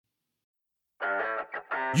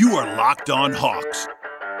You are Locked On Hawks,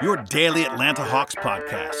 your daily Atlanta Hawks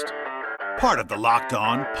podcast. Part of the Locked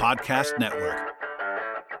On Podcast Network.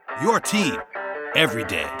 Your team every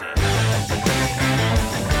day.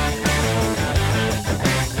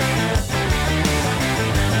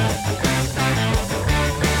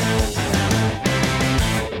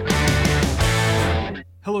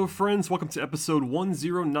 Hello, friends. Welcome to episode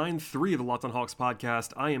 1093 of the Locked On Hawks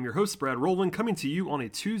podcast. I am your host, Brad Rowland, coming to you on a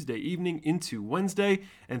Tuesday evening into Wednesday.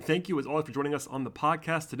 And thank you, as always, for joining us on the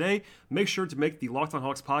podcast today. Make sure to make the Locked On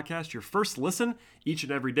Hawks podcast your first listen each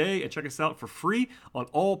and every day, and check us out for free on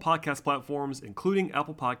all podcast platforms, including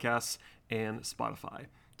Apple Podcasts and Spotify.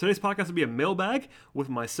 Today's podcast will be a mailbag with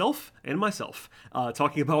myself,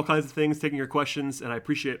 talking about all kinds of things, taking your questions, and I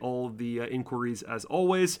appreciate all of the inquiries as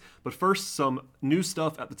always. But first, some new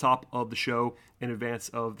stuff at the top of the show in advance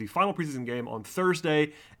of the final preseason game on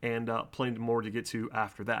Thursday, and plenty more to get to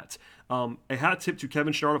after that. A hat tip to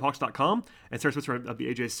Kevin Sherrod of Hawks.com and Sarah Switzer of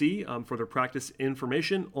the AJC for their practice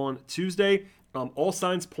information on Tuesday. All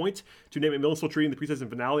signs point to Nate McMillan still treating the preseason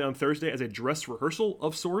finale on Thursday as a dress rehearsal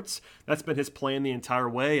of sorts. That's been his plan the entire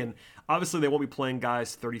way, and obviously they won't be playing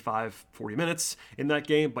guys 35, 40 minutes in that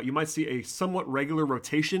game, but you might see a somewhat regular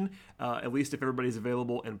rotation, at least if everybody's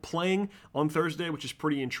available and playing on Thursday, which is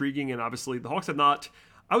pretty intriguing. And obviously the Hawks have not,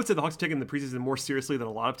 I would say the Hawks have taken the preseason more seriously than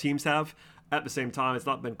a lot of teams have. At the same time, it's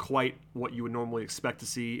not been quite what you would normally expect to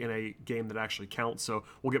see in a game that actually counts, so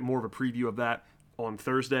we'll get more of a preview of that on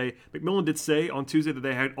Thursday. McMillan did say on Tuesday that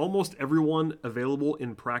they had almost everyone available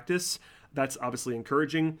in practice. That's obviously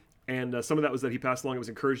encouraging. And some of that was that he passed along. It was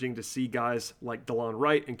encouraging to see guys like DeLon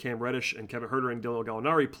Wright and Cam Reddish and Kevin Huerter and Danilo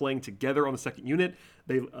Gallinari playing together on the second unit.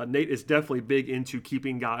 Nate is definitely big into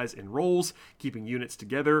keeping guys in roles, keeping units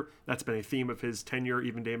together. That's been a theme of his tenure,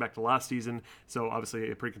 even dating back to last season. So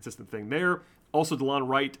obviously a pretty consistent thing there. Also, DeLon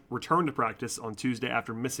Wright returned to practice on Tuesday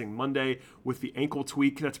after missing Monday with the ankle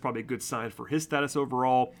tweak. That's probably a good sign for his status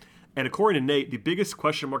overall. And according to Nate, the biggest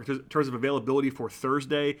question mark in terms of availability for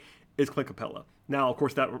Thursday is Clint Capella. Now, of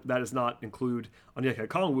course, that does not include Onyeka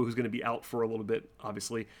Okongwu, who's going to be out for a little bit,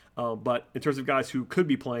 obviously. But in terms of guys who could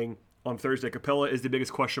be playing on Thursday, Capella is the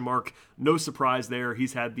biggest question mark. No surprise there.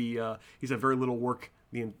 He's had very little work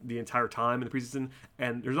the entire time in the preseason,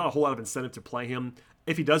 and there's not a whole lot of incentive to play him.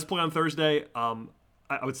 If he does play on Thursday, I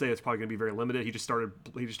would say it's probably going to be very limited. He just started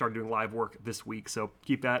doing live work this week, so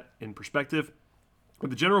keep that in perspective. But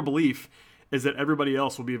the general belief is that everybody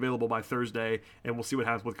else will be available by Thursday, and we'll see what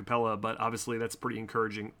happens with Capella. But obviously, that's pretty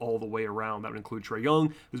encouraging all the way around. That would include Trae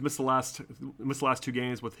Young, who's missed the last two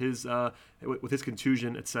games with his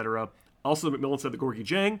contusion, etc. Also, McMillan said that Gorgui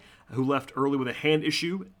Dieng, who left early with a hand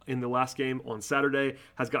issue in the last game on Saturday,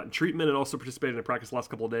 has gotten treatment and also participated in a practice the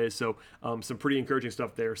last couple of days. So some pretty encouraging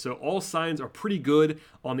stuff there. So all signs are pretty good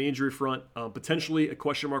on the injury front. Potentially a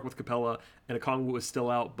question mark with Capella, and Okongwu is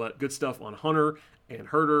still out, but good stuff on Hunter and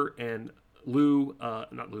Huerter and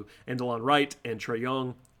and DeLon Wright and Trae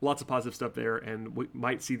Young. Lots of positive stuff there, and we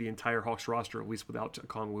might see the entire Hawks roster, at least without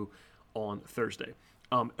Okongwu, on Thursday.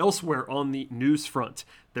 Elsewhere on the news front,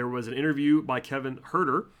 there was an interview by Kevin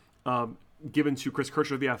Huerter given to Chris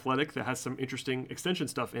Kirchner of The Athletic that has some interesting extension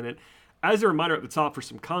stuff in it. As a reminder at the top for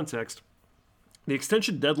some context, the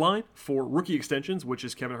extension deadline for rookie extensions, which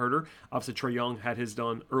is Kevin Huerter, obviously Trae Young had his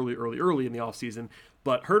done early in the offseason,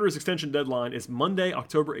 but Herter's extension deadline is Monday,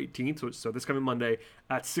 October 18th, so this coming Monday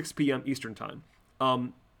at 6 p.m. Eastern Time.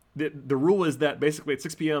 The rule is that basically at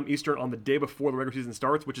 6 p.m. Eastern on the day before the regular season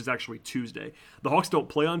starts, which is actually Tuesday. The Hawks don't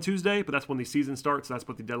play on Tuesday, but that's when the season starts. So that's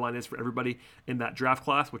what the deadline is for everybody in that draft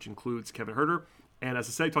class, which includes Kevin Huerter. And as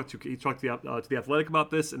I said, he talked to the Athletic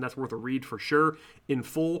about this, and that's worth a read for sure in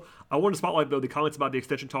full. I wanted to spotlight, though, the comments about the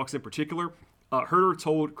extension talks in particular. Huerter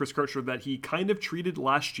told Chris Kirchner that he kind of treated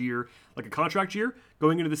last year like a contract year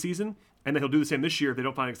going into the season, and that he'll do the same this year if they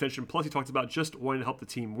don't find an extension. Plus, he talks about just wanting to help the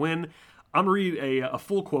team win. I'm going to read a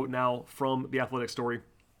full quote now from the Athletic story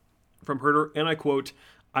from Huerter, and I quote,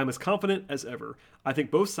 "I'm as confident as ever. I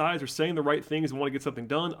think both sides are saying the right things and want to get something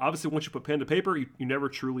done. Obviously, once you put pen to paper, you never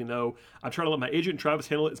truly know. I'm trying to let my agent and Travis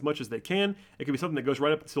handle it as much as they can. It could be something that goes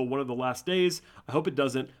right up until one of the last days. I hope it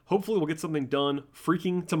doesn't. Hopefully, we'll get something done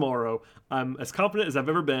freaking tomorrow. I'm as confident as I've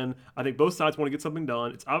ever been. I think both sides want to get something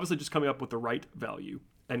done. It's obviously just coming up with the right value."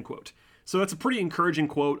 End quote. So that's a pretty encouraging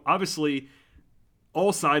quote. Obviously,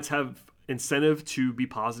 all sides have incentive to be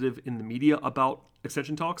positive in the media about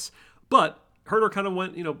extension talks, but Huerter kind of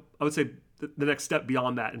went, I would say the next step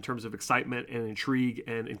beyond that in terms of excitement and intrigue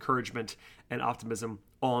and encouragement and optimism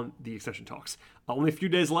on the extension talks. Only a few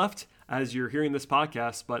days left as you're hearing this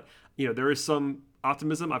podcast, but there is some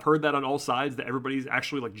optimism. I've heard that on all sides, that everybody's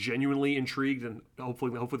actually like genuinely intrigued, and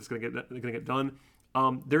hopefully it's going to get done.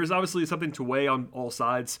 There is obviously something to weigh on all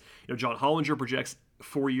sides. John Hollinger projects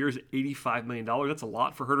 4 years, $85 million. That's a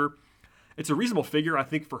lot for Huerter. It's a reasonable figure, I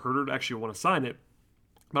think, for Huerter to actually want to sign it.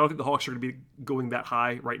 But I don't think the Hawks are going to be going that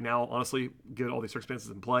high right now, honestly, given all these circumstances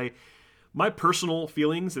in play. My personal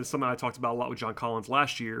feelings, and something I talked about a lot with John Collins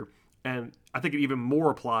last year, and I think it even more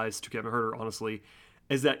applies to Kevin Huerter, honestly,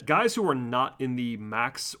 is that guys who are not in the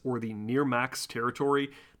max or the near max territory,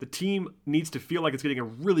 the team needs to feel like it's getting a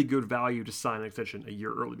really good value to sign an extension a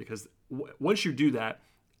year early, because once you do that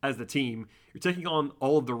as the team, you're taking on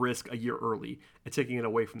all of the risk a year early and taking it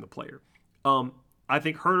away from the player. I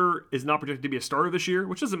think Huerter is not projected to be a starter this year,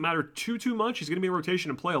 which doesn't matter too much. He's going to be in rotation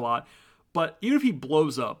and play a lot. But even if he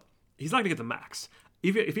blows up, he's not going to get the max.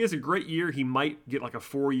 If he has a great year, he might get like a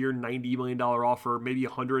 4-year, $90 million offer, maybe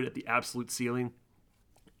 $100 at the absolute ceiling.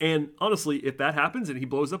 And honestly, if that happens and he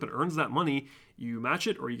blows up and earns that money, you match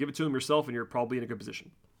it or you give it to him yourself, and you're probably in a good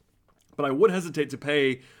position. But I would hesitate to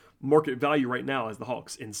pay market value right now as the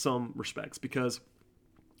Hawks in some respects because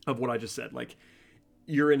of what I just said. Like,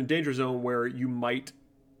 you're in a danger zone where you might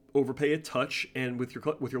overpay a touch, and with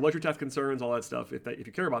your luxury tax concerns, all that stuff, if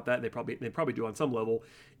you care about that, and they probably do on some level,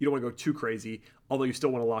 you don't want to go too crazy, although you still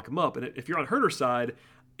want to lock them up. And if you're on Huerter's side,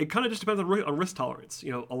 it kind of just depends on risk tolerance.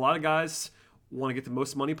 A lot of guys want to get the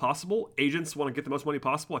most money possible. Agents want to get the most money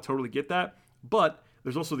possible. I totally get that. But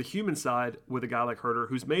there's also the human side with a guy like Huerter,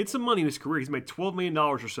 who's made some money in his career. He's made $12 million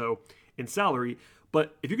or so in salary.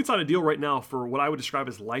 But if you could sign a deal right now for what I would describe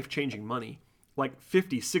as life-changing money, like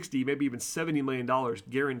 50, 60, maybe even $70 million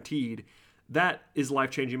guaranteed, that is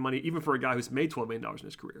life-changing money, even for a guy who's made $12 million in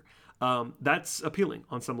his career. That's appealing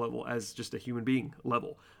on some level as just a human being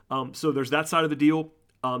level. So there's that side of the deal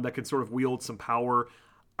that can sort of wield some power.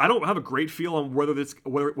 I don't have a great feel on whether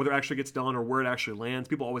it actually gets done or where it actually lands.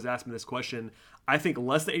 People always ask me this question. I think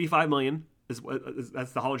less than $85 million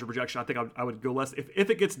that's the Hollinger projection. I think I would go less if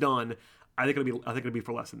it gets done. I think it'll be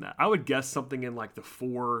for less than that. I would guess something in like the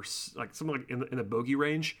something like in the bogey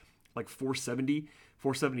range, like 470,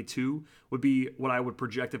 472 would be what I would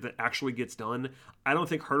project if it actually gets done. I don't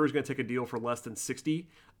think Huerter's going to take a deal for less than 60.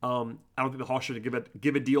 I don't think the Hawks should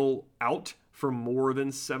give a deal out for more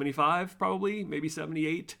than 75, probably, maybe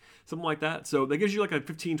 78, something like that. So that gives you like a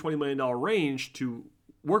 $15, $20 million range to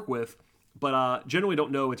work with, but generally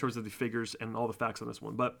don't know in terms of the figures and all the facts on this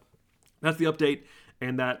one. But that's the update.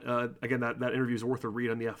 And that, again, that interview is worth a read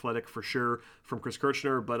on The Athletic for sure from Chris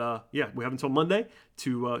Kirchner. But yeah, we have until Monday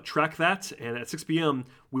to track that. And at 6 p.m.,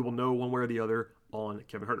 we will know one way or the other on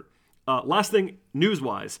Kevin Huerter. Last thing,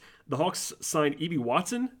 news-wise, the Hawks signed E.B.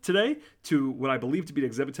 Watson today to what I believe to be an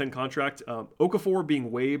Exhibit 10 contract. Okafor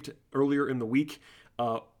being waived earlier in the week.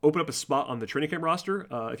 Open up a spot on the training camp roster.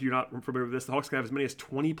 If you're not familiar with this, the Hawks can have as many as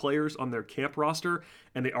 20 players on their camp roster,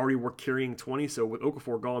 and they already were carrying 20. So with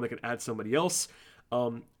Okafor gone, they can add somebody else.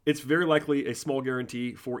 It's very likely a small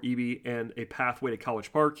guarantee for EB and a pathway to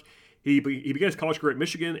College Park. He began his college career at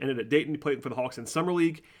Michigan, ended at Dayton. He played for the Hawks in Summer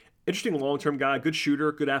League. Interesting long-term guy, good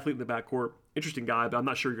shooter, good athlete in the backcourt. Interesting guy, but I'm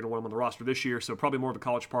not sure you're going to want him on the roster this year, so probably more of a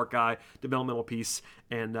College Park guy, developmental piece,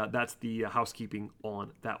 and that's the housekeeping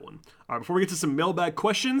on that one. All right, before we get to some mailbag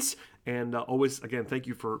questions, and always, again, thank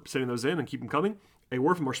you for sending those in and keep them coming, a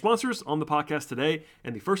word from our sponsors on the podcast today,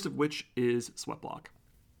 and the first of which is Sweatblock.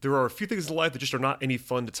 There are a few things in life that just are not any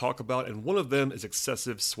fun to talk about, and one of them is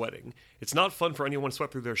excessive sweating. It's not fun for anyone to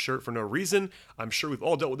sweat through their shirt for no reason. I'm sure we've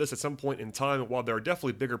all dealt with this at some point in time, and while there are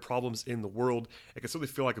definitely bigger problems in the world, it can certainly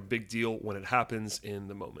feel like a big deal when it happens in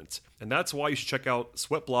the moment. And that's why you should check out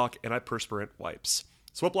Sweatblock Antiperspirant Wipes.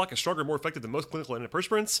 Sweatblock is stronger and more effective than most clinical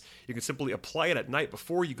antiperspirants. You can simply apply it at night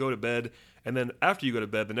before you go to bed, and then after you go to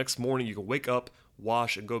bed, the next morning you can wake up,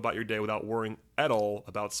 wash, and go about your day without worrying at all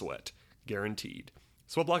about sweat. Guaranteed.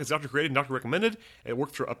 Sweatblock is doctor created and doctor recommended, and it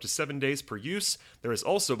works for up to 7 days per use. There is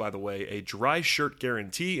also, by the way, a dry shirt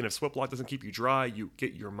guarantee, and if Sweatblock doesn't keep you dry, you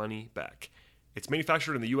get your money back. It's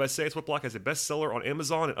manufactured in the USA. Sweatblock has a bestseller on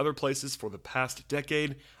Amazon and other places for the past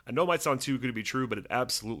decade. I know it might sound too good to be true, but it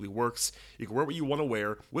absolutely works. You can wear what you want to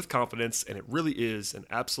wear with confidence, and it really is an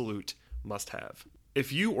absolute must-have.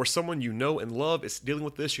 If you or someone you know and love is dealing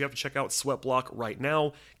with this, you have to check out Sweatblock right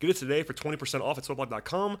now. Get it today for 20% off at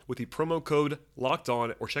sweatblock.com with the promo code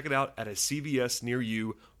LOCKEDON, or check it out at a CVS near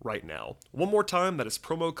you right now. One more time, that is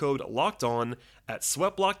promo code LOCKEDON at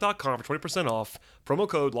sweatblock.com for 20% off. Promo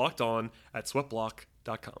code LOCKEDON at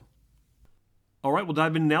sweatblock.com. All right, we'll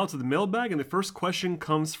dive in now to the mailbag, and the first question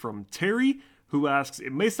comes from Terry, who asks,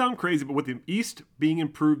 it may sound crazy, but with the East being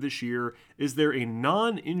improved this year, is there a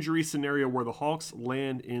non-injury scenario where the Hawks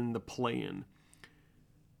land in the play-in?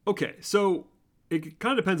 Okay, so it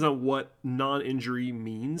kind of depends on what non-injury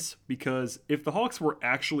means, because if the Hawks were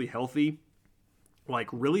actually healthy, like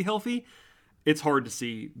really healthy, it's hard to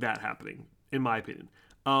see that happening, in my opinion.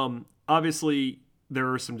 Obviously,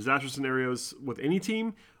 there are some disaster scenarios with any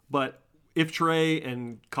team, but if Trey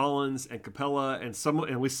and Collins and Capella and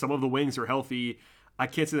at least some of the wings are healthy, I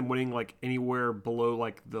can't see them winning like anywhere below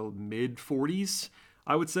like the mid 40s,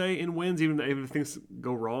 I would say, in wins, even if things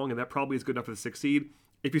go wrong, and that probably is good enough for the 6th seed.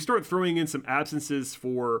 If you start throwing in some absences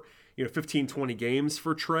for 15, 20 games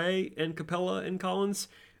for Trey and Capella and Collins,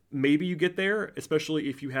 maybe you get there, especially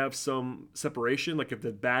if you have some separation, like if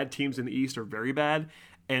the bad teams in the East are very bad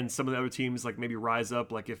and some of the other teams like maybe rise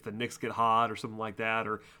up, like if the Knicks get hot or something like that,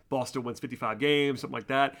 or Boston wins 55 games, something like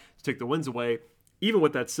that, to take the wins away. Even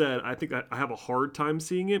with that said, I think I have a hard time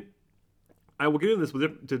seeing it. I will get into this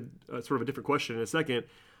to sort of a different question in a second.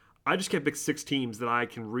 I just can't pick 6 teams that I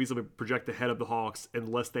can reasonably project ahead of the Hawks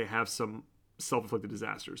unless they have some self-inflicted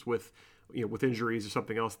disasters with injuries or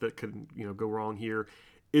something else that could go wrong here.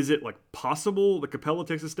 Is it like possible that Capella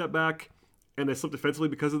takes a step back and they slip defensively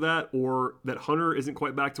because of that, or that Hunter isn't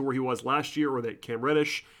quite back to where he was last year, or that Cam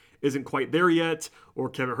Reddish isn't quite there yet, or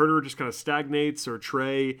Kevin Huerter just kind of stagnates, or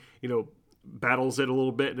Trey, battles it a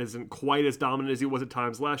little bit and isn't quite as dominant as he was at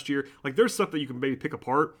times last year? Like, there's stuff that you can maybe pick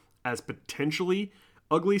apart as potentially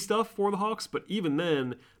ugly stuff for the Hawks, but even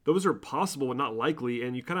then, those are possible and not likely,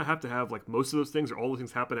 and you kind of have to have like most of those things or all those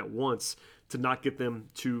things happen at once to not get them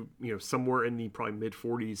to somewhere in the probably mid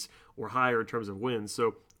 40s or higher in terms of wins.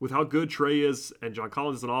 So with how good Trey is and John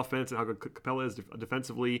Collins is on offense and how good Capella is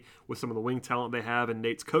defensively with some of the wing talent they have and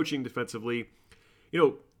Nate's coaching defensively,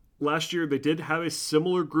 last year they did have a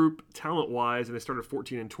similar group talent-wise, and they started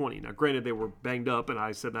 14-20. Now, granted, they were banged up, and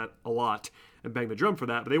I said that a lot and banged the drum for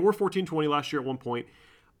that, but they were 14-20 last year at one point.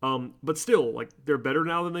 But still, like, they're better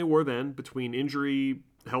now than they were then. Between injury,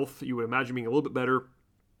 health, you would imagine being a little bit better.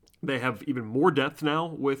 They have even more depth now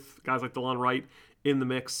with guys like DeLon Wright in the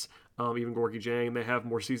mix, even Gorgie Jang. They have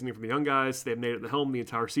more seasoning from the young guys. They have Nate at the helm the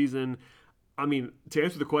entire season. I mean, to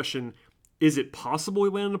answer the question, is it possible we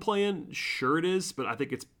land in a play-in? Sure it is, but I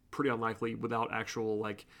think it's pretty unlikely without actual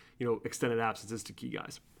extended absences to key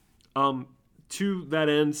guys. To that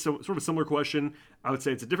end, so sort of a similar question. I would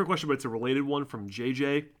say it's a different question, but it's a related one from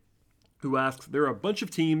JJ, who asks, there are a bunch of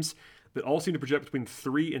teams that all seem to project between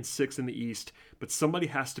 3 and 6 in the East, but somebody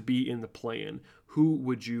has to be in the play-in. Who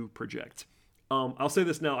would you project? I'll say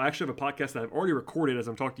this now. I actually have a podcast that I've already recorded as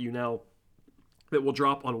I'm talking to you now that will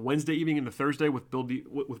drop on Wednesday evening into Thursday with Bill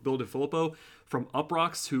DeFilippo from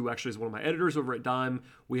Uprocks, who actually is one of my editors over at Dime.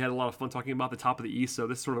 We had a lot of fun talking about the top of the East, so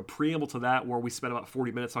this is sort of a preamble to that, where we spent about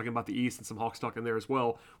 40 minutes talking about the East and some Hawks talk in there as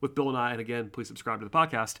well with Bill and I. And again, please subscribe to the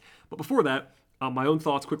podcast. But before that, my own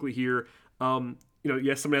thoughts quickly here.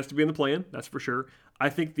 Yes, somebody has to be in the play-in, that's for sure. I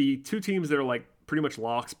think the 2 teams that are like pretty much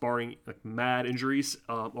locks, barring like mad injuries,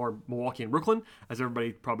 are Milwaukee and Brooklyn, as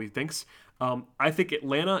everybody probably thinks. I think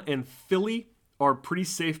Atlanta and Philly are pretty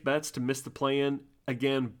safe bets to miss the play-in,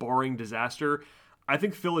 again, barring disaster. I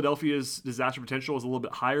think Philadelphia's disaster potential is a little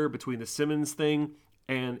bit higher between the Simmons thing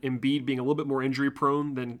and Embiid being a little bit more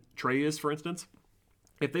injury-prone than Trey is, for instance.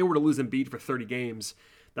 If they were to lose Embiid for 30 games,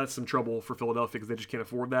 that's some trouble for Philadelphia because they just can't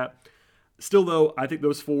afford that. Still, though, I think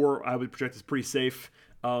those 4 I would project as pretty safe.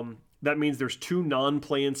 That means there's 2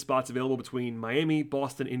 non-play-in spots available between Miami,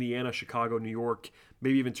 Boston, Indiana, Chicago, New York,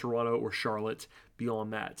 maybe even Toronto or Charlotte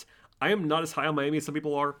beyond that. I am not as high on Miami as some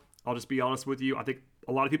people are. I'll just be honest with you. I think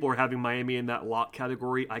a lot of people are having Miami in that lock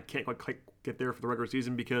category. I can't quite get there for the regular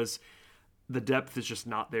season because the depth is just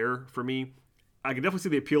not there for me. I can definitely see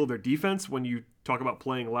the appeal of their defense when you talk about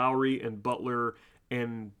playing Lowry and Butler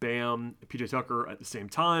and Bam, PJ Tucker at the same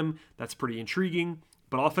time. That's pretty intriguing.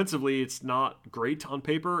 But offensively, it's not great on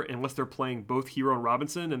paper unless they're playing both Hero and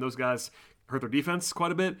Robinson, and those guys hurt their defense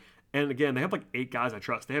quite a bit. And again, they have like 8 guys I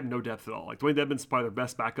trust. They have no depth at all. Like Dwayne Dedmon's probably their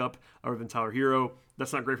best backup other than Tyler Hero.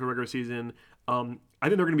 That's not great for the regular season. I think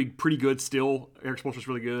they're going to be pretty good still. Eric Spoelstra's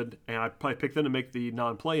really good, and I'd probably pick them to make the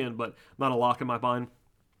non-play-in, but not a lock in my mind.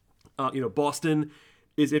 Boston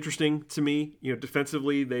is interesting to me.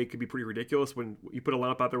 Defensively, they could be pretty ridiculous. When you put a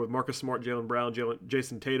lineup out there with Marcus Smart, Jaylen Brown,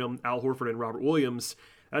 Jason Tatum, Al Horford, and Robert Williams,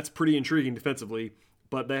 that's pretty intriguing defensively.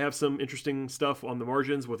 But they have some interesting stuff on the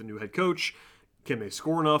margins with a new head coach. Can they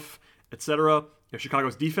score enough, etc.?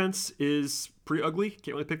 Chicago's defense is pretty ugly.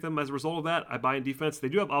 Can't really pick them as a result of that. I buy in defense. They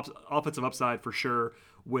do have offensive upside for sure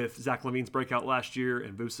with Zach LaVine's breakout last year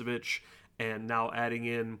and Vucevic, and now adding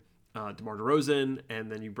in DeMar DeRozan,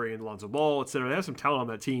 and then you bring in Lonzo Ball, etc. They have some talent on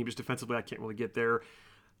that team. Just defensively, I can't really get there.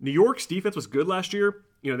 New York's defense was good last year.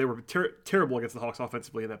 They were terrible against the Hawks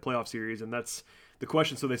offensively in that playoff series, and that's the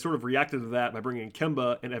question. So they sort of reacted to that by bringing in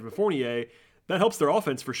Kemba and Evan Fournier. That helps their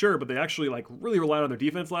offense for sure, but they actually really relied on their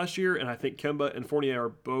defense last year, and I think Kemba and Fournier are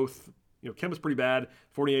both, Kemba's pretty bad.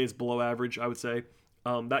 Fournier is below average, I would say.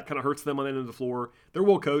 That kind of hurts them on the end of the floor. They're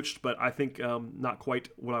well coached, but I think not quite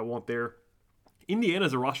what I want there.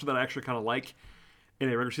 Indiana's a roster that I actually kind of like in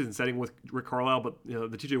a regular season setting with Rick Carlisle, but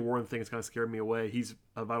the TJ Warren thing has kind of scared me away. He's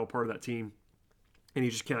a vital part of that team, and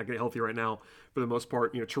he just cannot get healthy right now for the most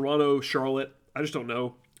part. Toronto, Charlotte, I just don't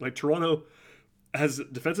know. Toronto has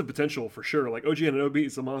defensive potential for sure. OG Anunoby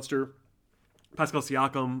is a monster. Pascal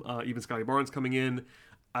Siakam, even Scotty Barnes coming in.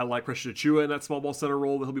 I like Precious Achiuwa in that small ball center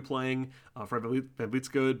role that he'll be playing. Fred VanVleet's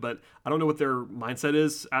good, but I don't know what their mindset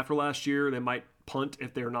is after last year. They might punt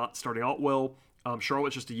if they're not starting out well.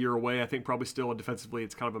 Charlotte's just a year away. I think probably still defensively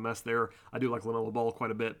it's kind of a mess there. I do like LaMelo Ball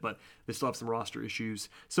quite a bit, but they still have some roster issues.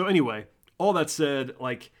 So anyway, all that said,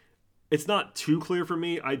 it's not too clear for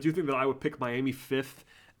me. I do think that I would pick Miami 5th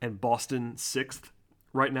and Boston 6th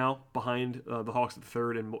right now, behind the Hawks at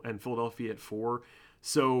 3rd and Philadelphia at 4.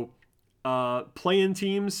 So play-in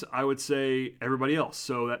teams, I would say everybody else.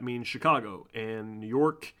 So that means Chicago and New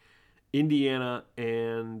York, Indiana,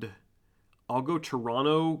 and I'll go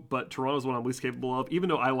Toronto, but Toronto's one I'm least capable of. Even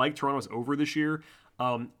though I like Toronto's over this year,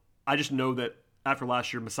 I just know that after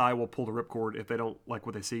last year, Masai will pull the ripcord if they don't like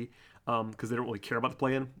what they see, because they don't really care about the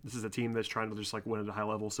play-in. This is a team that's trying to just win at a high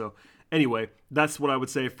level. So anyway, that's what I would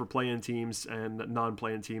say for play-in teams and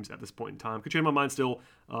non-play-in teams at this point in time. Could change my mind still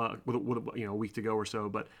with a week to go or so,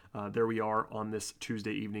 but there we are on this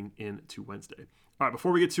Tuesday evening into Wednesday. All right,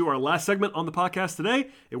 before we get to our last segment on the podcast today,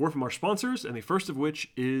 a word from our sponsors, and the first of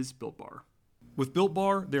which is Built Bar. With Built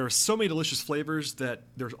Bar, there are so many delicious flavors that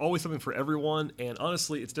there's always something for everyone, and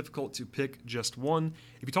honestly, it's difficult to pick just one.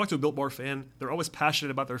 If you talk to a Built Bar fan, they're always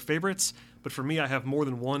passionate about their favorites, but for me, I have more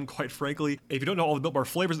than one, quite frankly. If you don't know all the Built Bar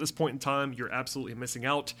flavors at this point in time, you're absolutely missing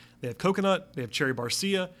out. They have coconut, they have cherry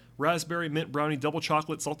barcia, raspberry, mint brownie, double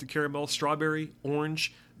chocolate, salted caramel, strawberry,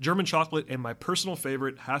 orange, German chocolate, and my personal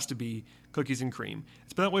favorite has to be cookies and cream.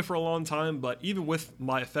 It's been that way for a long time, but even with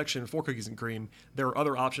my affection for cookies and cream, there are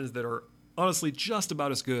other options that are honestly just about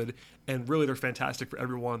as good, and really they're fantastic for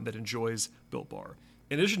everyone that enjoys Built Bar.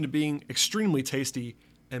 In addition to being extremely tasty,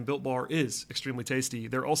 and Built Bar is extremely tasty,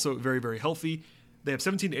 they're also very, very healthy. They have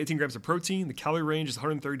 17 to 18 grams of protein. The calorie range is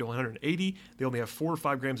 130 to 180. They only have 4 or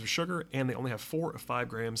 5 grams of sugar, and they only have 4 or 5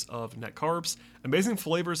 grams of net carbs. Amazing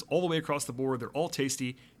flavors all the way across the board. They're all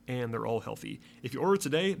tasty, and they're all healthy. If you order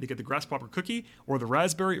today, they get the grasshopper cookie or the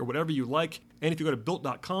raspberry or whatever you like. And if you go to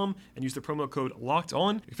Built.com and use the promo code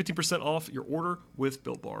LOCKEDON, 15% off your order with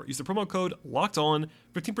Built Bar. Use the promo code LOCKEDON,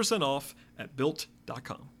 15% off at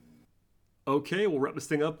Built.com. Okay, we'll wrap this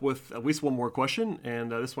thing up with at least one more question,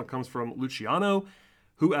 and this one comes from Luciano,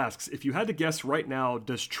 who asks, if you had to guess right now,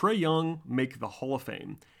 does Trae Young make the Hall of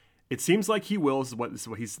Fame? It seems like he will. This is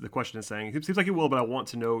what the question is saying. It seems like he will, but I want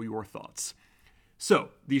to know your thoughts. So,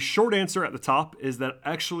 the short answer at the top is that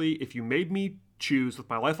actually, if you made me choose with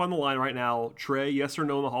my life on the line right now, Trae, yes or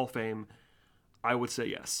no in the Hall of Fame, I would say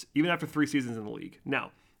yes, even after 3 seasons in the league.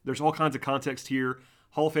 Now, there's all kinds of context here.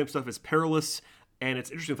 Hall of Fame stuff is perilous. And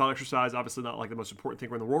it's interesting thought exercise, obviously not the most important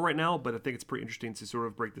thing in the world right now, but I think it's pretty interesting to sort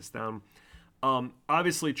of break this down.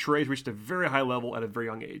 Obviously, Trae's reached a very high level at a very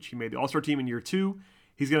young age. He made the All-Star team in year 2.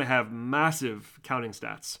 He's going to have massive counting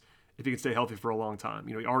stats if he can stay healthy for a long time.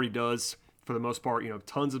 He already does for the most part.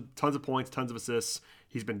 Tons of points, tons of assists.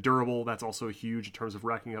 He's been durable. That's also huge in terms of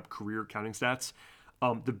racking up career counting stats.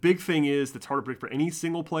 The big thing is that's hard to predict for any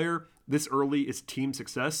single player this early is team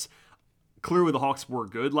success. Clearly, the Hawks were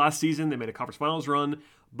good last season. They made a conference finals run,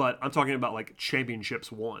 but I'm talking about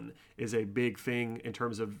championships won is a big thing in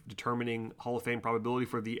terms of determining Hall of Fame probability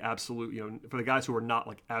for the absolute, for the guys who are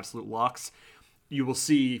not absolute locks. You will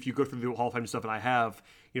see if you go through the Hall of Fame stuff, and I have,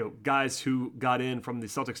 guys who got in from the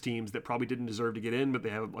Celtics teams that probably didn't deserve to get in, but they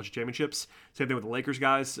have a bunch of championships. Same thing with the Lakers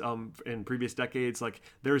guys in previous decades.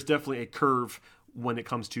 There's definitely a curve when it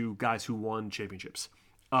comes to guys who won championships.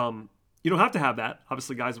 You don't have to have that.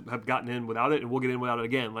 Obviously, guys have gotten in without it, and we'll get in without it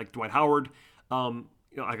again. Like Dwight Howard,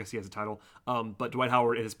 I guess he has a title. But Dwight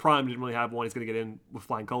Howard in his prime didn't really have one. He's going to get in with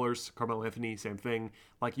flying colors. Carmelo Anthony, same thing.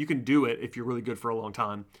 You can do it if you're really good for a long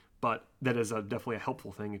time, but that is definitely a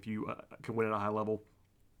helpful thing if you can win at a high level.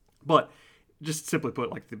 But just simply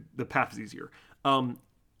put, the path is easier.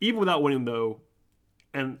 Even without winning, though,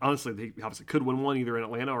 and honestly, he obviously could win one either in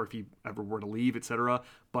Atlanta or if he ever were to leave, etc.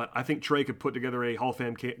 But I think Trae could put together a Hall of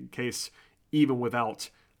Fame case even without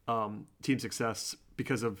team success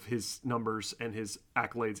because of his numbers and his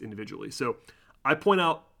accolades individually. So I point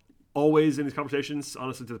out always in these conversations,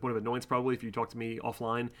 honestly to the point of annoyance probably if you talk to me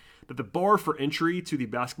offline, that the bar for entry to the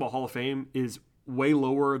Basketball Hall of Fame is way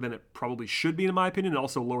lower than it probably should be in my opinion, and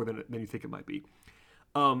also lower than you think it might be.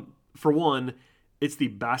 For one, it's the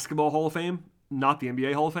Basketball Hall of Fame, not the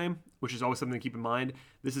NBA Hall of Fame, which is always something to keep in mind.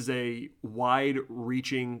 This is a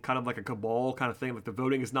wide-reaching, kind of like a cabal kind of thing. Like the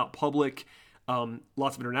voting is not public.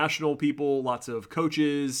 Lots of international people, lots of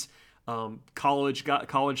coaches,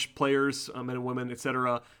 college players, men and women,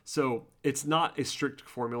 etc. So it's not a strict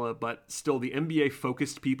formula, but still the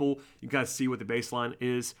NBA-focused people, you guys see what the baseline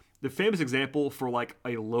is. The famous example for like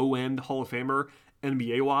a low-end Hall of Famer,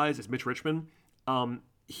 NBA-wise, is Mitch Richmond.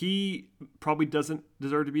 He probably doesn't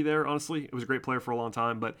deserve to be there, honestly. It was a great player for a long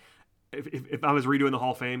time, but if I was redoing the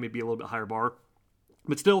Hall of Fame, it'd be a little bit higher bar.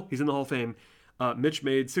 But still, he's in the Hall of Fame. Mitch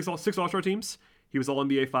made six All-Star teams. He was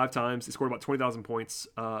All-NBA 5 times. He scored about 20,000 points.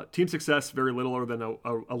 Team success, very little other than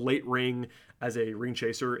a late ring as a ring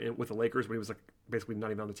chaser with the Lakers, but he was like basically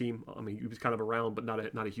not even on the team. I mean, he was kind of around, but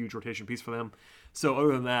not a huge rotation piece for them. So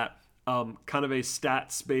other than that, kind of a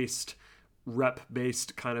stats-based,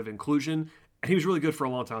 rep-based kind of inclusion. And he was really good for a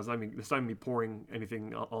long time. It's not even me pouring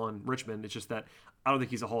anything on Richmond. It's just that I don't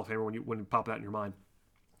think he's a Hall of Famer when you pop that in your mind.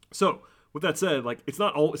 So with that said, like it's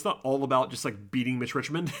not all about just like beating Mitch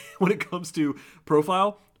Richmond when it comes to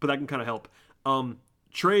profile, but that can kind of help.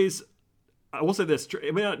 Trey's, I will say this,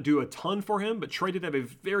 it may not do a ton for him, but Trey did have a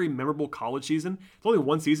very memorable college season. It's only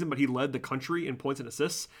one season, but he led the country in points and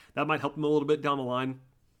assists. That might help him a little bit down the line.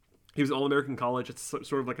 He was All-American college. It's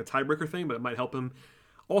sort of like a tiebreaker thing, but it might help him.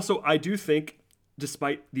 Also, I do think,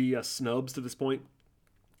 despite the snubs to this point,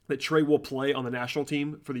 that Trey will play on the national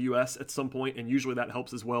team for the U.S. at some point, and usually that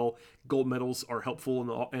helps as well. Gold medals are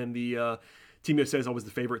helpful, and the Team USA is always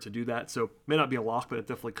the favorite to do that, so may not be a lock, but it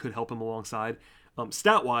definitely could help him alongside.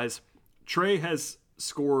 Stat-wise, Trey has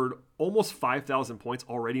scored almost 5,000 points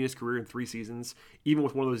already in his career in 3 seasons, even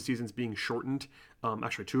with one of those seasons being shortened,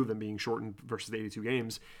 actually 2 of them being shortened versus the 82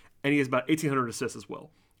 games, and he has about 1,800 assists as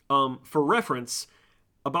well. For reference,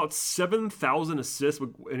 about 7,000 assists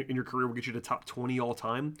in your career will get you to top 20 all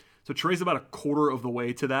time. So Trey's about a quarter of the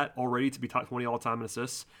way to that already to be top 20 all time in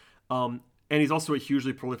assists. And he's also a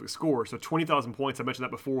hugely prolific scorer. So 20,000 points, I mentioned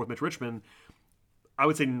that before with Mitch Richmond. I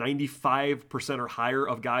would say 95% or higher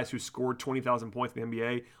of guys who scored 20,000 points in the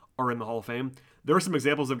NBA are in the Hall of Fame. There are some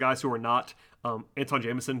examples of guys who are not. Anton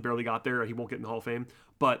Jamison barely got there. He won't get in the Hall of Fame.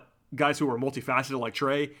 But guys who are multifaceted like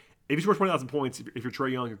Trey, if you score 20,000 points, if you're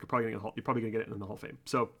Trey Young, you're probably going to get it in the Hall of Fame.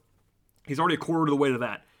 So he's already a quarter of the way to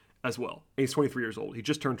that as well. And he's 23 years old. He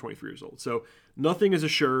just turned 23 years old. So nothing is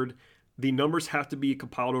assured. The numbers have to be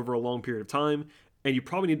compiled over a long period of time, and you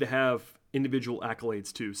probably need to have individual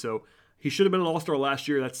accolades too. So he should have been an All-Star last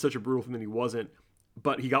year. That's such a brutal thing that he wasn't.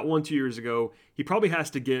 But he got one 2 years ago. He probably has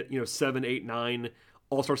to get 7, 8, 9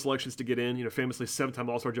 All-Star selections to get in. Famously 7-time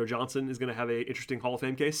All-Star Joe Johnson is going to have an interesting Hall of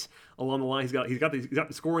Fame case along the line. He's got the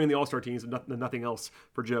scoring in the All-Star teams, and nothing else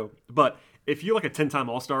for Joe. But if you're like a 10-time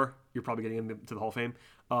All-Star, you're probably getting into the Hall of Fame.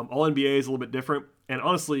 All-NBA is a little bit different, and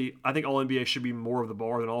honestly, I think All-NBA should be more of the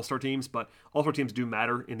bar than All-Star teams. But All-Star teams do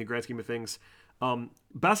matter in the grand scheme of things.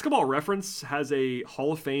 Basketball Reference has a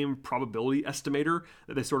Hall of Fame probability estimator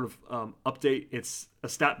that they sort of update. It's a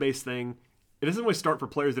stat-based thing. It doesn't really start for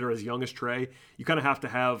players that are as young as Trey. You kind of have to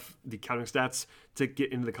have the counting stats to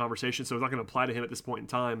get into the conversation, so it's not going to apply to him at this point in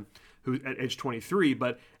time, who's at age 23,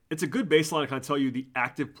 but it's a good baseline to kind of tell you the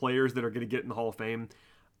active players that are going to get in the Hall of Fame.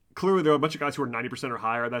 Clearly, there are a bunch of guys who are 90% or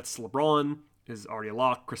higher. That's LeBron is already a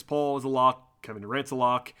lock. Chris Paul is a lock. Kevin Durant's a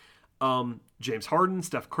lock. James Harden,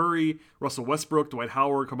 Steph Curry, Russell Westbrook, Dwight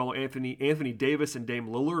Howard, Carmelo Anthony, Anthony Davis, and Dame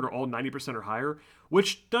Lillard are all 90% or higher,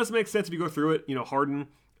 which does make sense if you go through it. Harden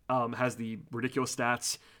has the ridiculous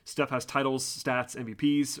stats. Steph has titles, stats,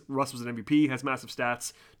 MVPs. Russ was an MVP, has massive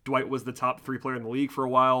stats. Dwight was the top 3 player in the league for a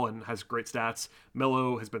while and has great stats.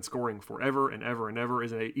 Melo has been scoring forever and ever and ever,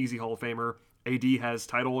 is an easy Hall of Famer. AD has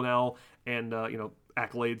title now and,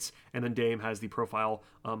 accolades. And then Dame has the profile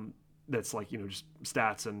that's like, just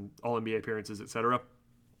stats and all-NBA appearances, etc.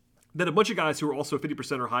 Then a bunch of guys who are also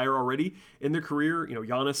 50% or higher already in their career.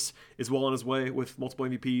 Giannis is well on his way with multiple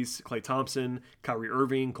MVPs. Klay Thompson, Kyrie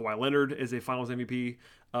Irving, Kawhi Leonard is a Finals MVP.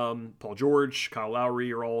 Paul George, Kyle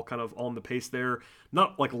Lowry are all kind of on the pace there.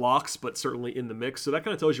 Not like locks, but certainly in the mix. So that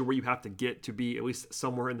kind of tells you where you have to get to be at least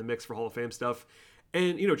somewhere in the mix for Hall of Fame stuff.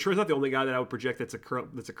 And Trey's not the only guy that I would project that's a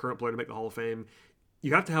current player to make the Hall of Fame.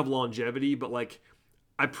 You have to have longevity, but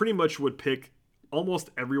I pretty much would pick almost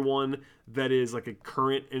everyone that is like a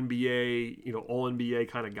current NBA, all NBA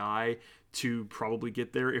kind of guy to probably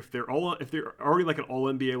get there. If they're already like an all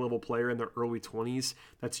NBA level player in their early 20s,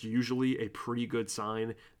 that's usually a pretty good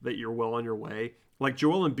sign that you're well on your way. Like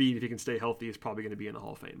Joel Embiid, if he can stay healthy, is probably going to be in the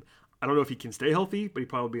Hall of Fame. I don't know if he can stay healthy, but he'd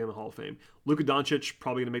probably be in the Hall of Fame. Luka Doncic,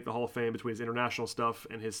 probably going to make the Hall of Fame between his international stuff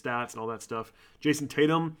and his stats and all that stuff. Jason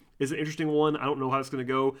Tatum is an interesting one. I don't know how it's going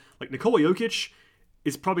to go. Like Nikola Jokic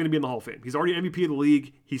is probably going to be in the Hall of Fame. He's already MVP of the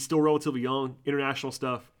league. He's still relatively young, international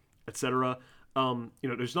stuff, etc.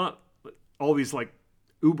 There's not all these like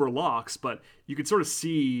uber locks, but you can sort of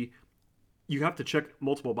see you have to check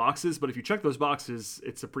multiple boxes. But if you check those boxes,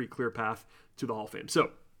 it's a pretty clear path to the Hall of Fame. So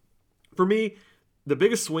for me, the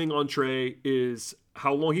biggest swing on Trae is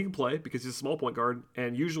how long he can play, because he's a small point guard,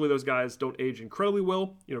 and usually those guys don't age incredibly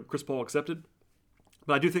well, Chris Paul accepted.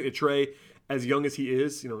 But I do think that Trae, as young as he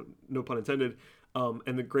is, no pun intended,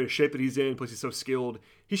 and the greatest shape that he's in, plus he's so skilled,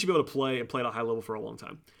 he should be able to play and play at a high level for a long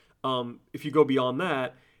time. If you go beyond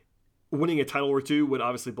that, winning a title or two would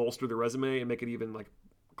obviously bolster the resume and make it even like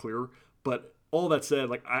clearer. But all that said,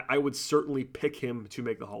 like I would certainly pick him to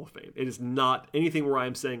make the Hall of Fame. It is not anything where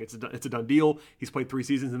I'm saying it's a done deal. He's played 3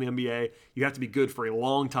 seasons in the NBA. You have to be good for a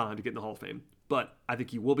long time to get in the Hall of Fame. But I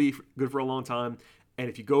think he will be good for a long time. And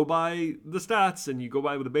if you go by the stats and you go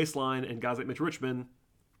by with the baseline and guys like Mitch Richmond,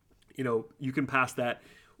 you can pass that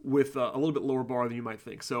with a little bit lower bar than you might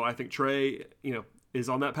think. So I think Trae, is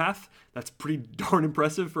on that path. That's pretty darn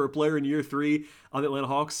impressive for a player in year 3 on the Atlanta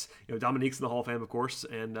Hawks. Dominique's in the Hall of Fame, of course,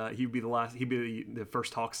 and he'd be the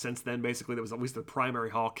first Hawk since then, basically. That was at least the primary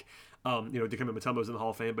Hawk. Dikembe Mutombo's in the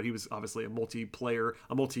Hall of Fame, but he was obviously a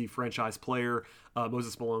multi-franchise player.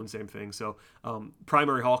 Moses Malone, same thing. So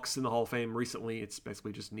primary Hawks in the Hall of Fame recently, it's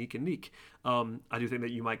basically just Neek and Neek. I do think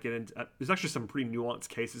that you might get into there's actually some pretty nuanced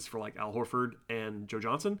cases for like Al Horford and Joe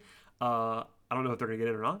Johnson. I don't know if they're going to get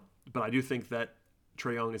in or not, but I do think that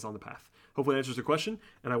Trae Young is on the path. Hopefully that answers the question.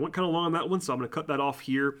 And I went kind of long on that one, so I'm going to cut that off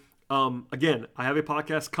here. Again, I have a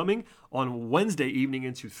podcast coming on Wednesday evening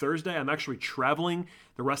into Thursday. I'm actually traveling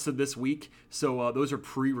the rest of this week, so those are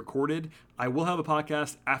pre-recorded. I will have a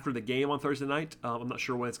podcast after the game on Thursday night. I'm not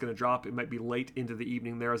sure when it's going to drop. It might be late into the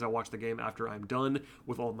evening there as I watch the game after I'm done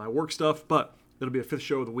with all of my work stuff, but it'll be the 5th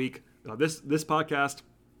show of the week. This podcast,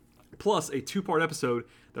 plus a 2-part episode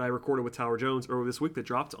that I recorded with Tyler Jones earlier this week that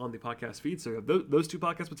dropped on the podcast feed. So you have those 2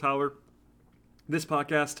 podcasts with Tyler, this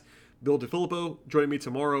podcast, Bill DeFilippo joining me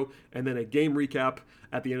tomorrow, and then a game recap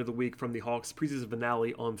at the end of the week from the Hawks preseason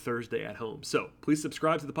finale on Thursday at home. So please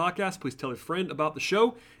subscribe to the podcast. Please tell a friend about the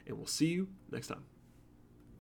show, and we'll see you next time.